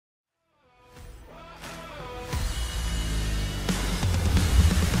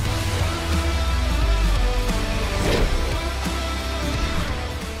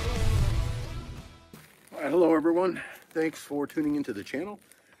Thanks for tuning into the channel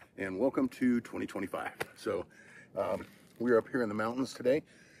and welcome to 2025. So we're up here in the mountains today.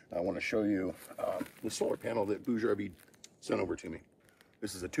 I want to show you the solar panel that BougeRV sent over to me.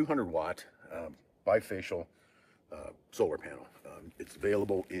 This is a 200 watt bifacial solar panel. It's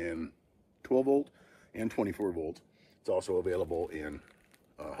available in 12 volt and 24 volt. It's also available in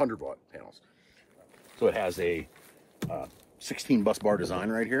 100 watt panels. So it has a 16 bus bar design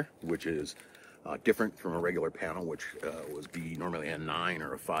right here, which is different from a regular panel, which would be normally a 9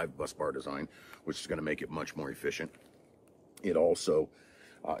 or a 5 bus bar design, which is going to make it much more efficient. It also,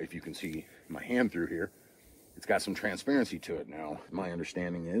 if you can see my hand through here, it's got some transparency to it now. My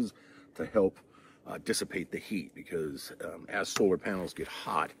understanding is to help dissipate the heat, because as solar panels get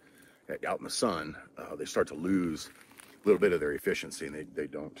hot out in the sun, they start to lose a little bit of their efficiency, and they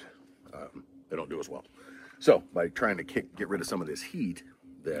don't do as well. So by trying to get rid of some of this heat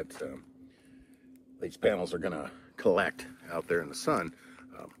that these panels are going to collect out there in the sun,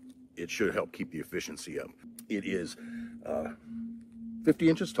 it should help keep the efficiency up. It is 50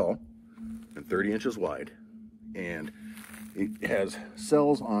 inches tall and 30 inches wide, and it has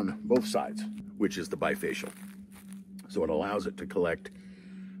cells on both sides, which is the bifacial. So it allows it to collect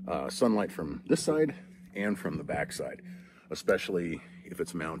sunlight from this side and from the back side, especially if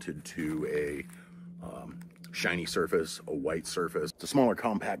it's mounted to a shiny surface, a white surface. It's a smaller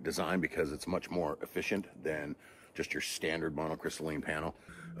compact design because it's much more efficient than just your standard monocrystalline panel.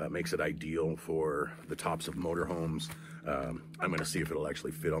 Makes it ideal for the tops of motorhomes. I'm going to see if it'll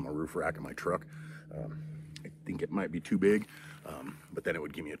actually fit on the roof rack of my truck. I think it might be too big, but then it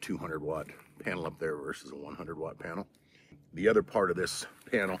would give me a 200 watt panel up there versus a 100 watt panel. The other part of this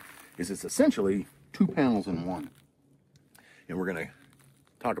panel is it's essentially 2 panels in one. And we're going to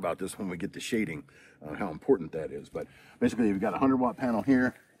talk about this when we get to shading, how important that is. But basically, you've got a 100 watt panel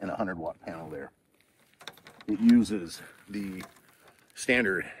here and a 100 watt panel there. It uses the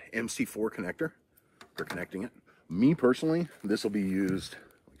standard MC4 connector for connecting it. Me personally, this will be used,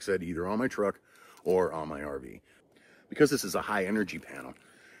 like I said, either on my truck or on my RV. Because this is a high energy panel,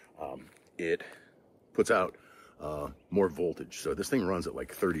 it puts out more voltage. So this thing runs at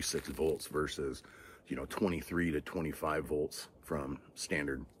like 36 volts versus 23 to 25 volts from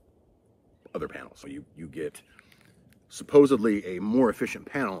standard other panels. So you get supposedly a more efficient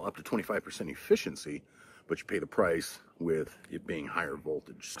panel, up to 25% efficiency, but you pay the price with it being higher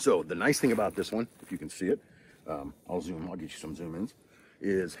voltage. So the nice thing about this one, if you can see it, I'll get you some zoom ins,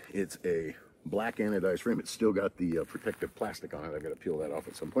 is it's a black anodized frame. It's still got the protective plastic on it. I've got to peel that off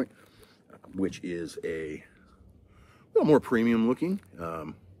at some point, which is a little more premium looking, a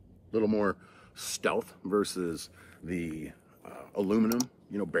little more stealth versus the aluminum,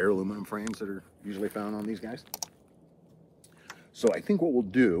 bare aluminum frames that are usually found on these guys. So I think what we'll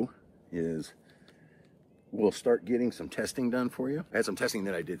do is we'll start getting some testing done for you. I had some testing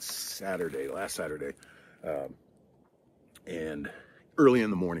that I did last Saturday, and early in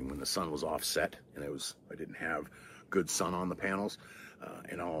the morning when the sun was offset and I didn't have good sun on the panels,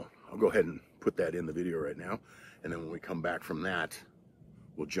 and I'll go ahead and put that in the video right now. And then when we come back from that,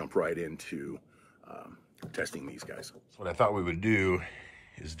 we'll jump right into testing these guys. So what I thought we would do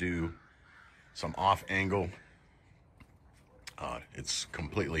is do some off angle. It's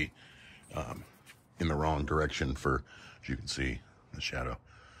completely in the wrong direction for, as you can see, the shadow,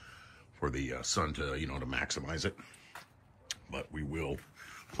 for the sun to, to maximize it. But we will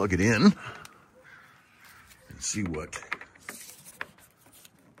plug it in and see what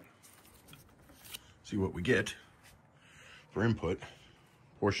we get for input.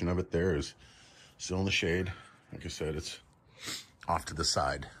 Portion of it there is still in the shade. Like I said, it's off to the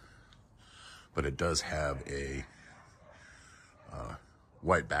side, but it does have a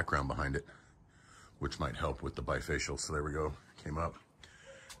white background behind it, which might help with the bifacial. So there we go, came up.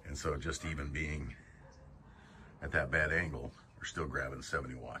 And so just even being at that bad angle, we're still grabbing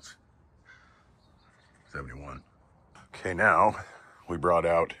 70 watts, 71. Okay, now we brought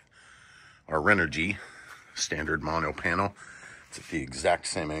out our Renogy standard mono panel. It's at the exact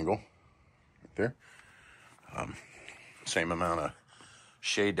same angle right there. Same amount of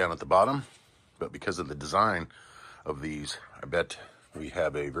shade down at the bottom, but because of the design of these, I bet we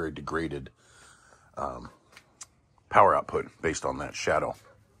have a very degraded power output based on that shadow.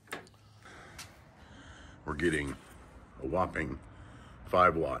 We're getting a whopping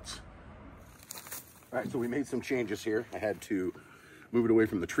 5 watts. All right, so we made some changes here. I had to move it away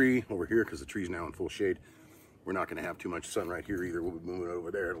from the tree over here because the tree's now in full shade. We're not going to have too much sun right here either. We'll be moving it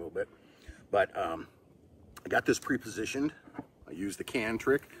over there in a little bit. But I got this pre-positioned. I used the can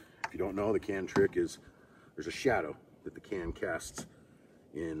trick. If you don't know, the can trick is there's a shadow that the can casts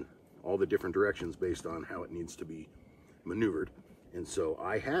in all the different directions based on how it needs to be maneuvered. And so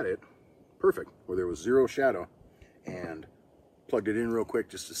I had it perfect, where there was zero shadow, and plugged it in real quick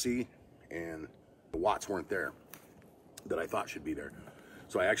just to see, and the watts weren't there that I thought should be there.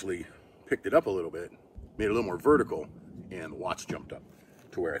 So I actually picked it up a little bit, made it a little more vertical, and the watts jumped up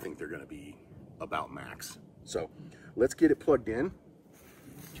to where I think they're going to be about max. So let's get it plugged in.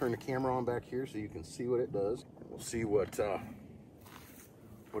 Turn the camera on back here so you can see what it does. We'll see what it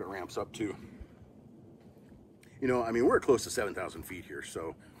ramps up to. You know, I mean, we're close to 7,000 feet here,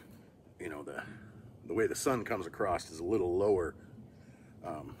 so you know, the way the sun comes across is a little lower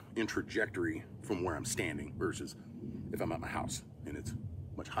in trajectory from where I'm standing versus if I'm at my house, and it's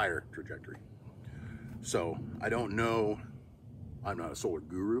much higher trajectory. So I don't know, I'm not a solar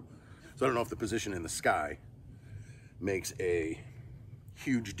guru, so I don't know if the position in the sky makes a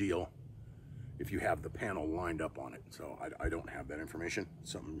huge deal if you have the panel lined up on it. So I don't have that information.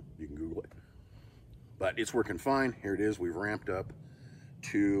 It's something you can Google it. But it's working fine. Here it is. We've ramped up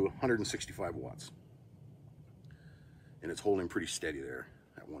to 165 watts. And it's holding pretty steady there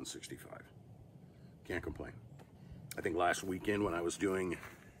at 165. Can't complain. I think last weekend when I was doing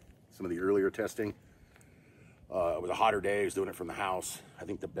some of the earlier testing, it was a hotter day. I was doing it from the house. I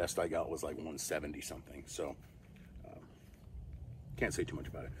think the best I got was like 170 something. So can't say too much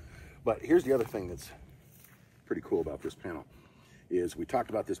about it. But here's the other thing that's pretty cool about this panel is we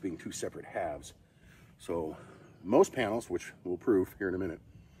talked about this being two separate halves. So most panels, which we'll prove here in a minute,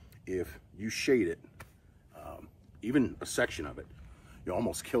 if you shade it, even a section of it, you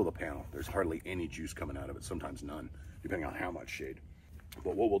almost kill the panel. There's hardly any juice coming out of it, sometimes none, depending on how much shade.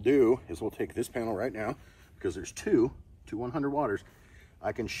 But what we'll do is we'll take this panel right now, because there's two 100 watters.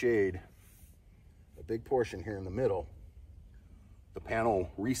 I can shade a big portion here in the middle. The panel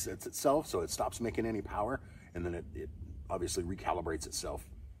resets itself, so it stops making any power, and then it obviously recalibrates itself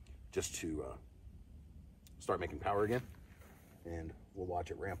just to start making power again. And we'll watch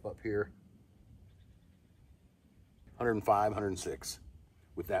it ramp up here. 105, 106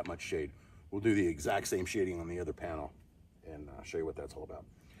 with that much shade. We'll do the exact same shading on the other panel and show you what that's all about.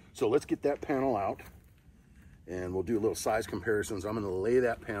 So let's get that panel out and we'll do a little size comparisons. I'm going to lay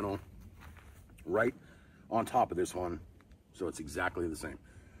that panel right on top of this one so it's exactly the same.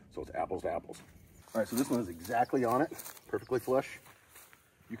 So it's apples to apples. All right, so this one is exactly on it, perfectly flush.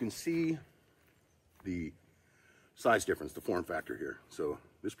 You can see the size difference, the form factor here. So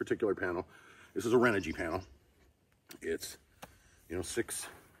this particular panel, this is a Renogy panel. It's, you know, 6,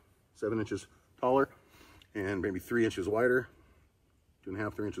 7 inches taller and maybe 3 inches wider,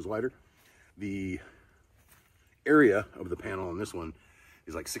 2.5, 3 inches wider. The area of the panel on this one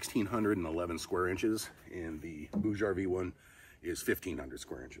is like 1,611 square inches, and the BougeRV one is 1,500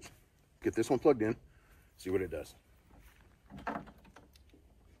 square inches. Get this one plugged in, see what it does.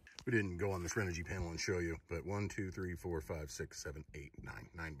 We didn't go on this Renogy panel and show you, but 1, 2, 3, 4, 5, 6, 7, 8,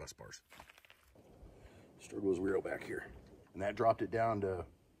 9 bus bars. Struggle is real back here. And that dropped it down to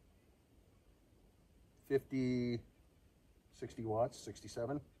 50, 60 watts,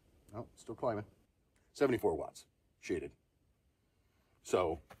 67. Oh, still climbing. 74 watts, shaded.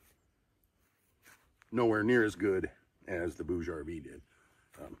 So, nowhere near as good as the BougeRV did,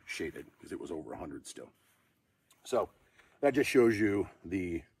 shaded, because it was over 100 still. So, that just shows you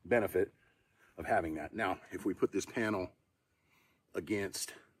the benefit of having that. Now, if we put this panel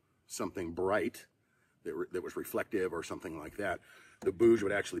against something bright that was reflective or something like that, the Bouge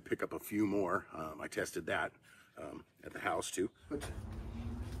would actually pick up a few more. I tested that at the house too. Put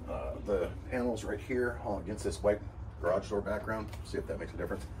the panels right here against this white garage door background, see if that makes a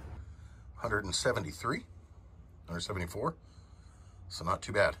difference. 173, 174, so not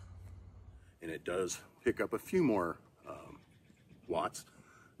too bad. And it does pick up a few more watts,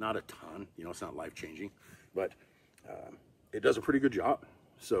 not a ton, you know, it's not life-changing, but it does a pretty good job.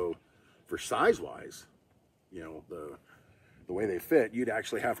 So for size-wise, you know, the way they fit, you'd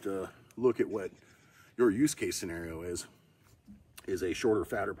actually have to look at what your use case scenario is. Is a shorter,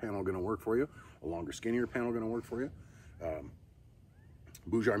 fatter panel going to work for you? A longer, skinnier panel going to work for you?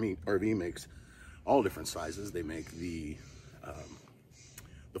 BougeRV makes all different sizes. They make the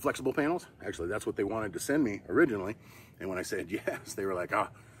flexible panels. Actually, that's what they wanted to send me originally. And when I said yes, they were like,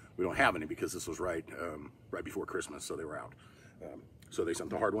 we don't have any, because this was right before Christmas, so they were out. So they sent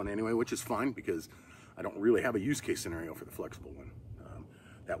the hard one anyway, which is fine, because I don't really have a use case scenario for the flexible one.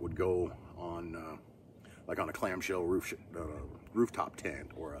 That would go on, like on a clamshell rooftop tent,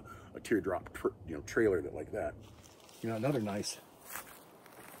 or a teardrop trailer like that. You know, another nice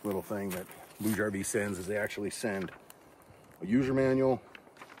little thing that BougeRV sends is they actually send a user manual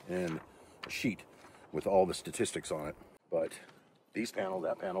and a sheet with all the statistics on it. But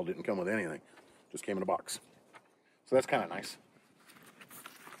that panel didn't come with anything, just came in a box. So that's kind of nice.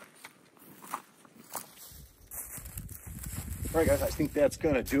 All right, guys, I think that's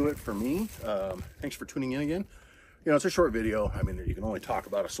going to do it for me. Thanks for tuning in again. You know, it's a short video. I mean, you can only talk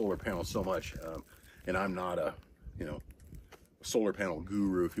about a solar panel so much. And I'm not a, you know, solar panel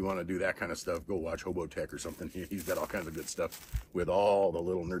guru. If you want to do that kind of stuff, go watch Hobo Tech or something. He's got all kinds of good stuff with all the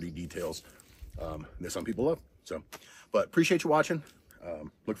little nerdy details that some people love. So, but appreciate you watching.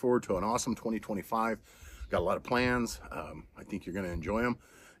 Look forward to an awesome 2025. Got a lot of plans. I think you're going to enjoy them.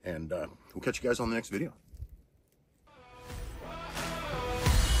 And we'll catch you guys on the next video.